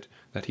David,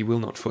 that he will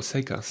not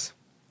forsake us.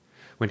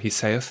 When he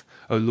saith,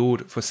 O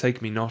Lord,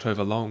 forsake me not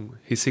over long,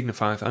 he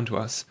signifieth unto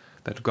us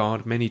that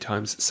God many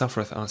times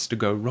suffereth us to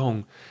go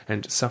wrong,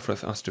 and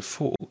suffereth us to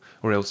fall,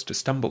 or else to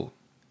stumble.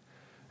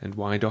 And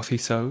why doth he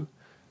so?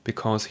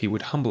 Because he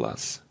would humble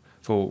us.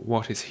 For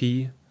what is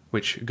he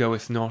which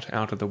goeth not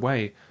out of the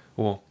way,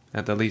 or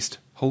at the least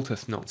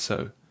halteth not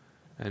so,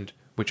 and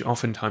which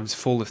oftentimes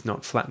falleth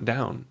not flat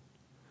down?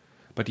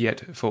 But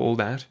yet, for all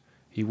that,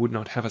 he would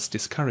not have us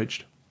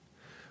discouraged.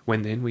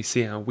 When then we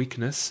see our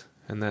weakness,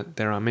 and that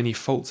there are many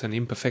faults and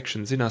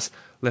imperfections in us,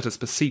 let us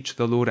beseech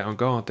the Lord our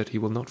God that he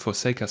will not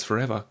forsake us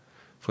forever,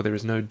 for there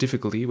is no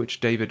difficulty which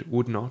David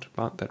would not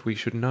but that we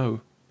should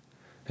know.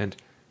 And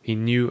he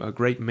knew a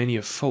great many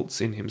of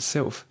faults in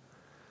himself,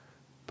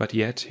 but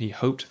yet he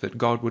hoped that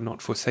God would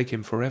not forsake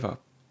him forever,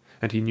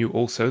 and he knew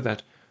also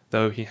that,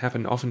 though he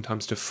happened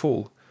oftentimes to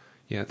fall,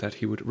 yet that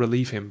he would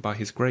relieve him by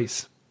his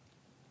grace.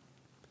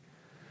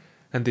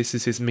 And this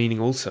is his meaning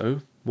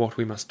also, what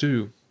we must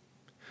do.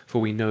 For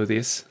we know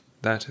this,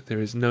 that there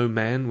is no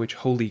man which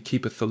wholly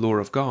keepeth the law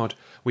of God.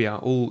 We are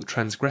all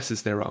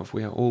transgressors thereof,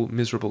 we are all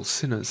miserable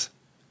sinners.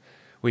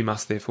 We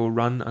must therefore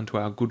run unto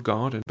our good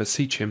God, and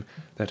beseech him,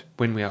 that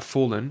when we are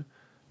fallen,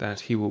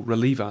 that he will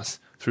relieve us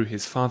through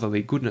his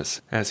fatherly goodness,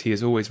 as he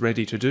is always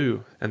ready to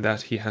do, and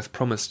that he hath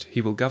promised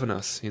he will govern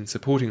us in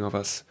supporting of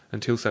us,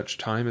 until such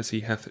time as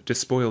he hath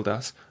despoiled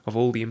us of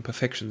all the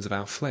imperfections of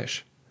our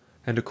flesh.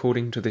 And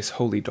according to this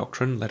holy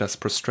doctrine, let us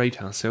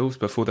prostrate ourselves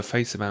before the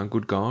face of our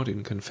good God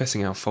in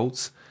confessing our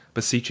faults,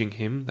 beseeching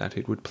him that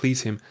it would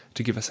please him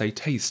to give us a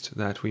taste,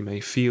 that we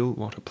may feel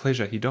what a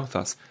pleasure he doth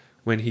us,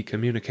 when he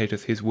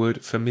communicateth his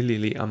word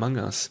familiarly among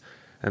us,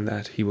 and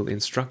that he will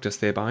instruct us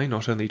thereby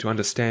not only to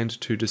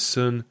understand, to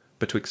discern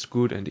betwixt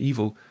good and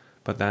evil,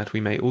 but that we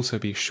may also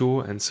be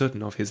sure and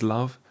certain of his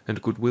love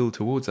and good will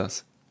towards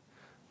us,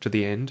 to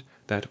the end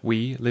that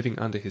we, living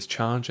under his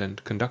charge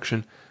and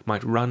conduction,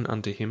 might run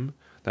unto him,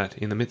 that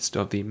in the midst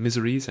of the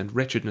miseries and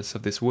wretchedness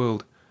of this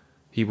world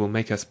he will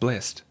make us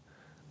blessed,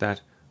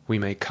 that we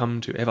may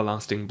come to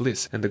everlasting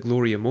bliss and the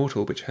glory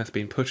immortal which hath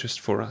been purchased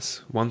for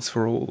us once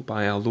for all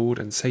by our Lord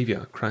and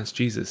Saviour, Christ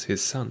Jesus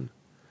his Son.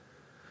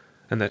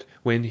 And that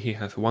when he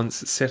hath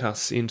once set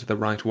us into the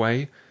right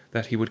way,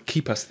 that he would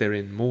keep us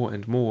therein more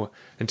and more,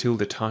 until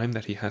the time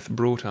that he hath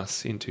brought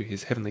us into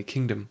his heavenly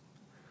kingdom.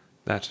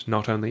 That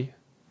not only,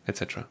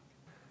 etc.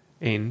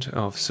 End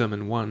of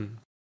Sermon 1.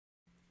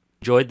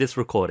 Enjoyed this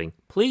recording,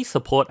 please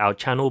support our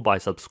channel by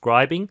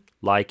subscribing,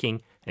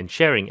 liking, and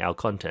sharing our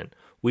content.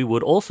 We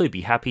would also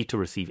be happy to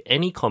receive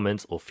any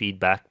comments or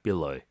feedback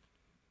below.